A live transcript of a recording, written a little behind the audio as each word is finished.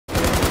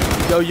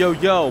Yo, yo,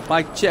 yo,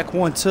 mic check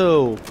 1,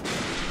 2.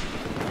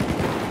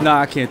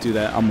 Nah, I can't do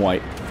that. I'm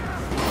white.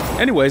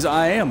 Anyways,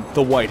 I am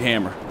the White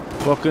Hammer.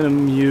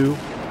 Welcome you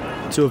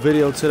to a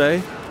video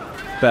today.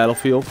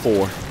 Battlefield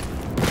 4.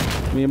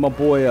 Me and my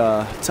boy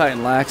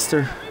Titan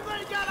Laxter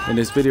in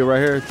this video right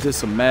here did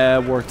some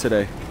mad work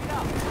today.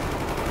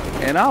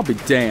 And I'll be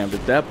damned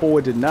if that boy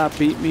did not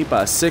beat me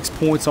by 6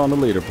 points on the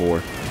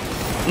leaderboard.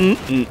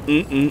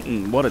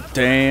 What a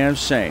damn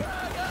shame.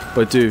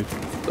 But dude,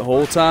 the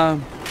whole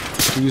time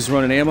he was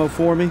running ammo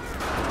for me,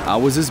 I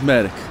was his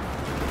medic.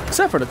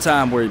 Except for the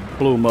time where he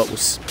blew him up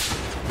with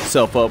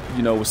himself up,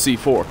 you know, with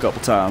C4 a couple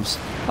times.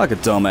 Like a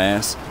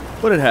dumbass.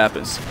 But it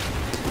happens.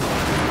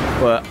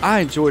 But I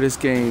enjoy this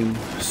game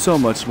so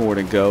much more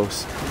than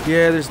Ghost.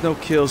 Yeah, there's no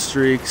kill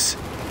streaks.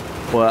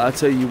 But I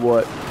tell you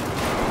what,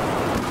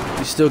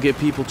 you still get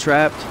people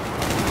trapped.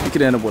 You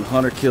could end up with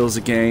 100 kills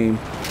a game.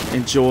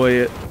 Enjoy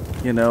it.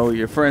 You know,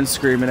 your friends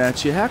screaming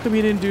at you, how come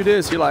you didn't do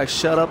this? You're like,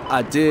 shut up,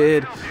 I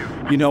did.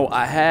 You know,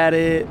 I had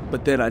it,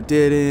 but then I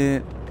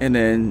didn't. And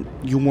then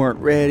you weren't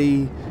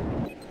ready.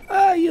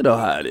 You know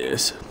how it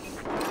is.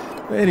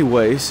 But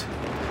anyways,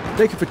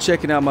 thank you for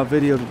checking out my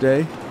video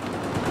today.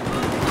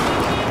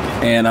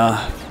 And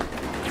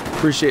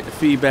appreciate the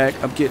feedback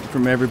I'm getting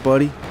from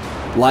everybody.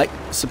 Like,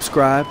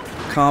 subscribe,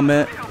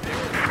 comment.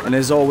 And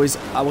as always,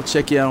 I will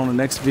check you out on the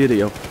next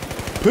video.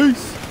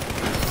 Peace.